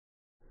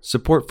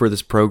Support for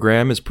this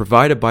program is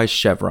provided by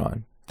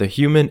Chevron, the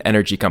human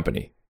energy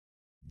company.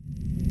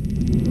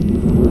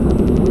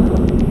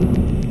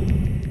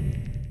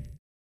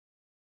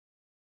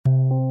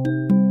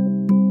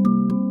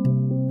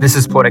 This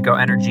is Politico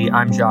Energy.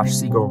 I'm Josh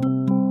Siegel.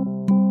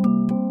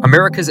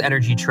 America's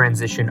energy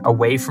transition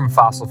away from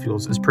fossil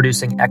fuels is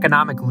producing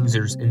economic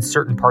losers in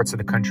certain parts of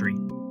the country.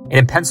 And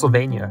in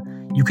Pennsylvania,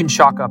 you can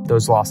chalk up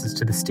those losses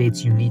to the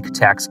state's unique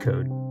tax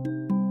code.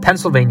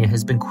 Pennsylvania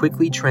has been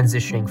quickly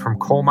transitioning from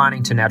coal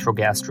mining to natural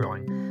gas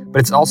drilling, but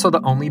it's also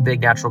the only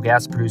big natural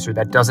gas producer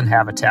that doesn't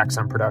have a tax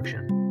on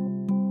production.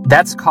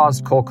 That's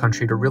caused coal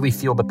country to really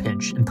feel the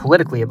pinch, and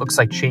politically it looks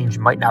like change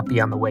might not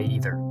be on the way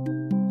either.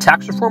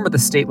 Tax reform at the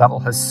state level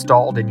has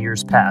stalled in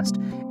years past,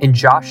 and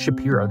Josh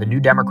Shapiro, the new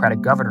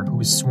Democratic governor who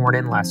was sworn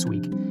in last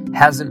week,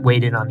 hasn't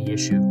weighed in on the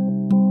issue.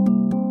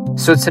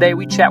 So today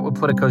we chat with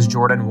Politico's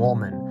Jordan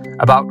Woolman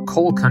about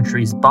coal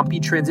country's bumpy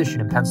transition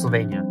in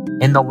Pennsylvania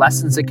and the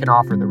lessons it can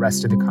offer the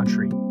rest of the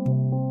country.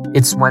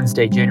 It's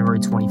Wednesday, January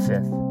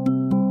 25th.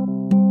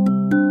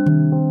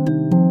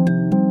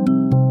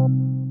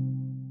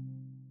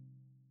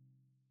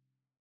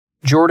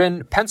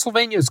 Jordan,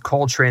 Pennsylvania's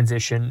coal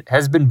transition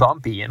has been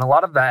bumpy, and a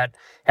lot of that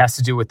has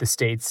to do with the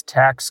state's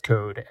tax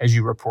code, as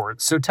you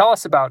report. So tell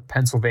us about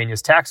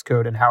Pennsylvania's tax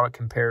code and how it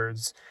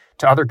compares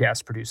to other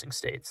gas-producing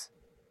states.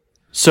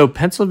 So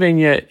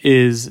Pennsylvania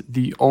is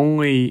the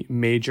only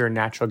major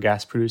natural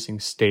gas producing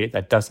state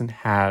that doesn't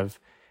have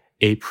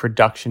a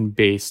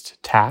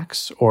production-based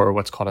tax, or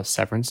what's called a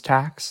severance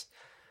tax.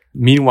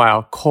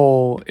 Meanwhile,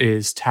 coal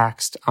is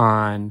taxed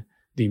on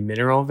the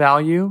mineral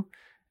value.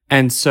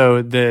 And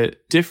so the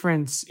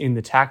difference in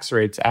the tax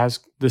rates as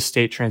the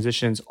state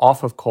transitions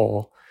off of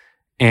coal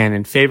and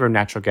in favor of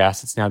natural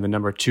gas, it's now the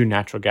number 2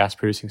 natural gas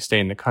producing state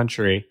in the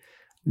country.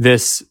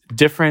 This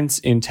difference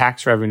in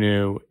tax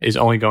revenue is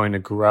only going to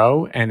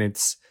grow, and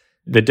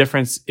the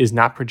difference is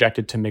not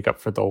projected to make up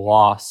for the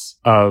loss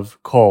of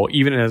coal.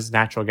 Even as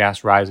natural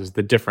gas rises,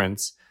 the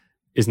difference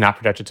is not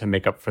projected to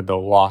make up for the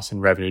loss in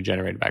revenue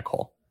generated by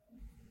coal.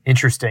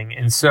 Interesting.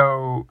 And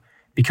so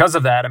because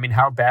of that,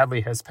 how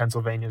badly has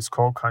Pennsylvania's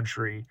coal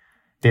country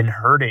been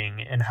hurting,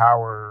 and how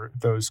are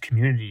those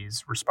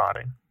communities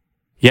responding?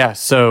 Yeah,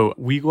 so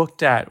we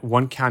looked at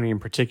one county in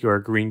particular,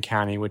 Greene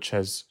County, which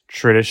has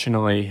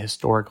traditionally,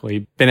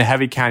 historically been a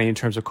heavy county in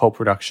terms of coal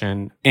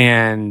production.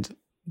 And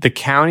the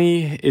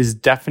county is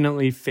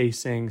definitely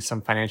facing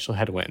some financial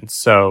headwinds.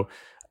 So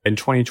in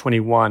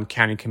 2021,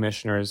 county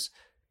commissioners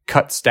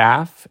cut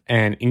staff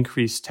and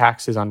increased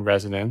taxes on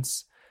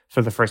residents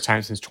for the first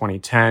time since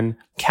 2010.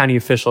 County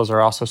officials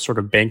are also sort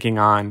of banking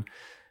on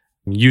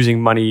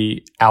using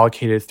money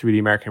allocated through the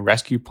American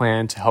Rescue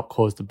Plan to help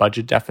close the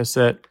budget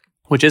deficit,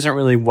 which isn't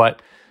really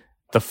what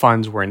the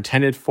funds were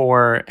intended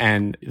for.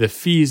 And the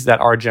fees that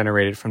are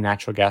generated from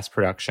natural gas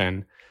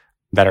production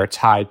that are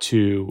tied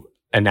to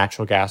a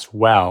natural gas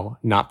well,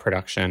 not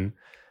production,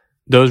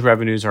 those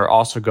revenues are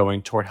also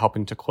going toward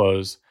helping to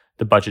close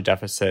the budget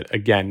deficit.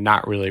 Again,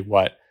 not really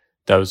what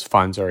those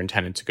funds are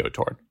intended to go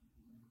toward.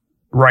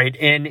 Right.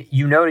 And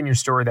you note in your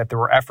story that there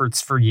were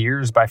efforts for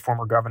years by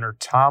former Governor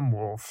Tom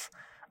Wolf,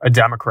 a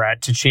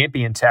Democrat, to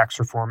champion tax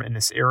reform in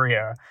this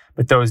area,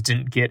 but those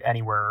didn't get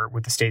anywhere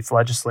with the state's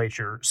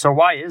legislature. So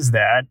why is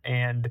that?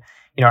 And,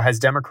 has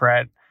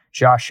Democrat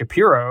Josh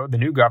Shapiro, the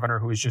new governor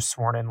who was just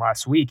sworn in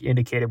last week,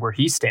 indicated where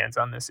he stands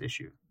on this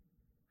issue?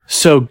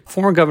 So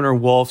former Governor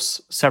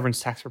Wolf's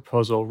severance tax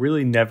proposal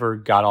really never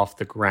got off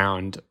the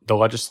ground. The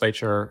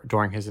legislature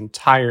during his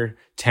entire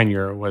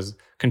tenure was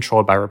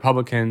controlled by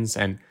Republicans,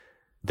 and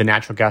the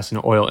natural gas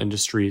and oil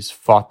industries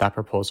fought that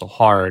proposal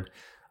hard.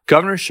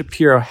 Governor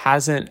Shapiro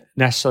hasn't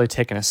necessarily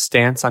taken a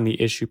stance on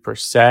the issue per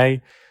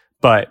se,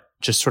 but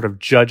just sort of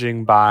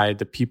judging by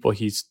the people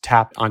he's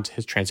tapped onto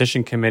his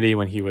transition committee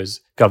when he was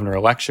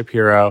Governor-elect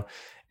Shapiro,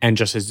 and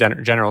just his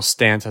general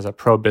stance as a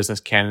pro-business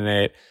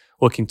candidate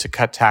looking to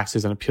cut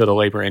taxes and appeal to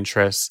labor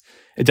interests,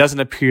 it doesn't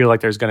appear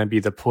like there's going to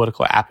be the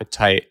political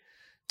appetite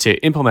to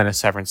implement a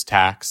severance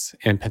tax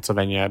in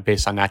Pennsylvania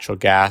based on natural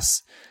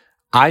gas.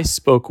 I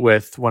spoke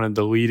with one of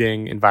the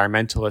leading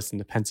environmentalists in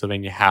the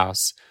Pennsylvania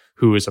House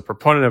who is a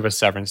proponent of a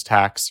severance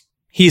tax.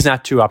 He's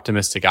not too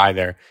optimistic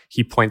either.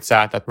 He points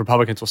out that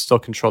Republicans will still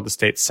control the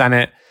state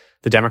Senate.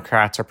 The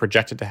Democrats are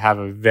projected to have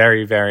a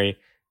very, very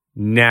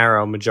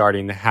narrow majority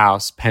in the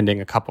House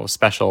pending a couple of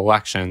special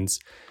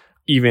elections.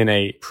 Even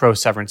a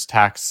pro-severance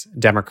tax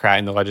Democrat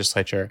in the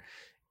legislature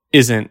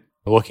isn't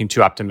looking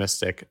too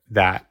optimistic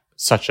that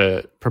such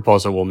a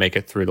proposal will make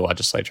it through the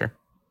legislature.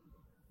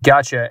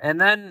 Gotcha. And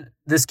then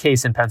this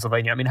case in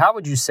Pennsylvania, how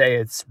would you say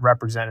it's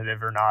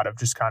representative or not of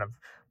just kind of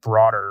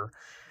broader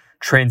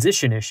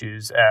transition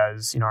issues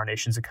as, our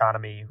nation's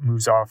economy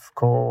moves off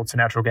coal to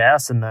natural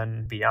gas and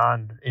then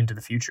beyond into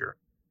the future?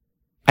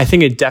 I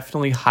think it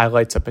definitely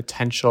highlights a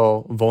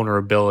potential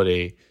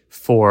vulnerability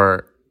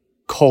for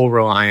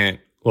coal-reliant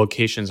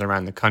locations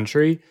around the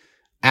country.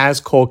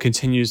 As coal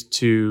continues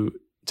to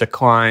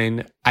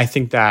decline, I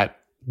think that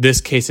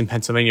this case in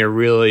Pennsylvania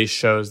really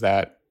shows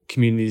that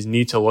communities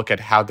need to look at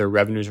how their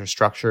revenues are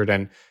structured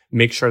and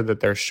make sure that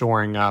they're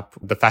shoring up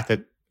the fact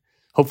that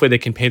hopefully they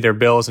can pay their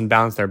bills and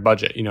balance their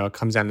budget. It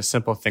comes down to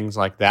simple things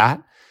like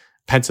that.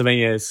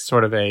 Pennsylvania is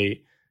sort of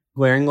a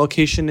glaring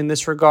location in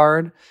this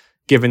regard,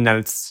 given that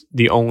it's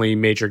the only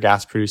major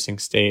gas producing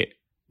state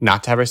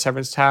not to have a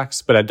severance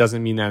tax, but that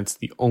doesn't mean that it's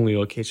the only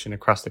location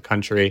across the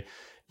country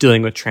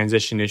dealing with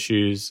transition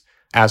issues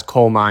as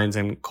coal mines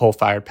and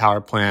coal-fired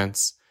power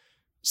plants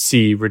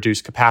see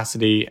reduced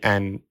capacity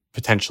and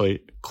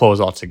potentially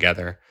close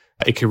altogether.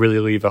 It could really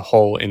leave a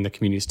hole in the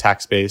community's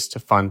tax base to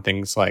fund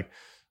things like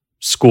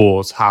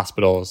schools,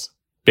 hospitals,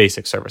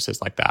 basic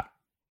services like that.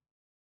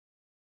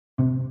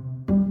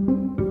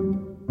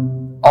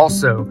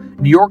 Also,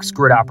 New York's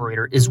grid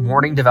operator is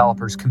warning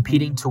developers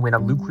competing to win a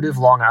lucrative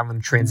Long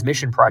Island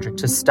transmission project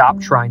to stop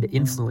trying to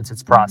influence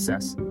its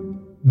process.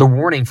 The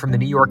warning from the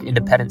New York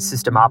Independent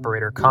System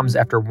Operator comes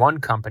after one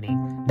company,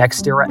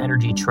 NextEra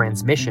Energy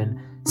Transmission,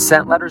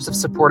 sent letters of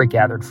support it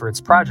gathered for its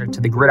project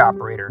to the grid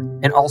operator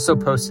and also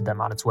posted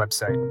them on its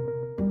website.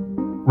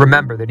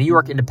 Remember, the New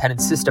York Independent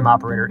System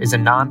Operator is a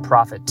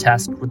nonprofit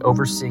tasked with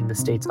overseeing the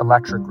state's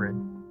electric grid,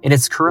 and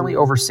it's currently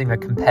overseeing a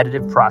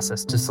competitive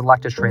process to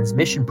select a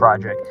transmission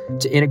project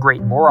to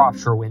integrate more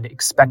offshore wind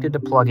expected to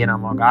plug in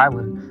on Long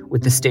Island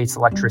with the state's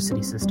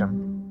electricity system.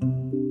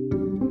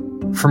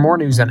 For more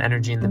news on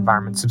energy and the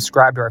environment,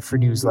 subscribe to our free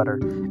newsletter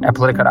at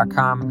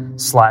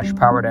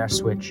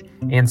politico.com/power-switch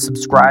and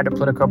subscribe to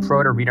Politico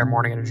Pro to read our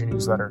morning energy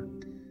newsletter.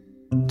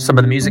 Some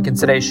of the music in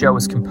today's show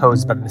was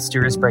composed by the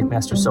mysterious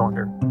Breakmaster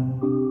Cylinder.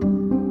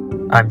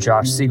 I'm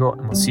Josh Siegel,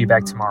 and we'll see you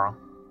back tomorrow.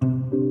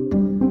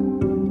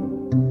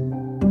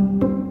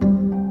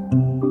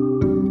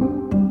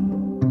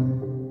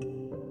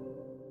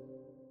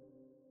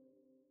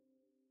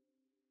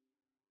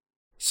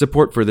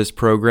 Support for this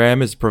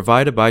program is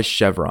provided by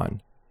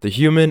Chevron, the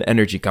human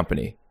energy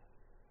company.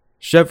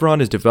 Chevron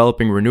is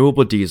developing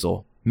renewable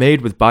diesel made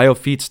with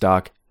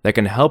biofeedstock that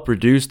can help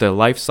reduce the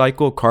life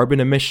cycle carbon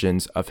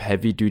emissions of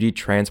heavy-duty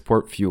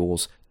transport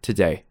fuels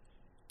today.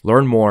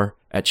 Learn more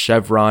at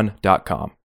chevron.com.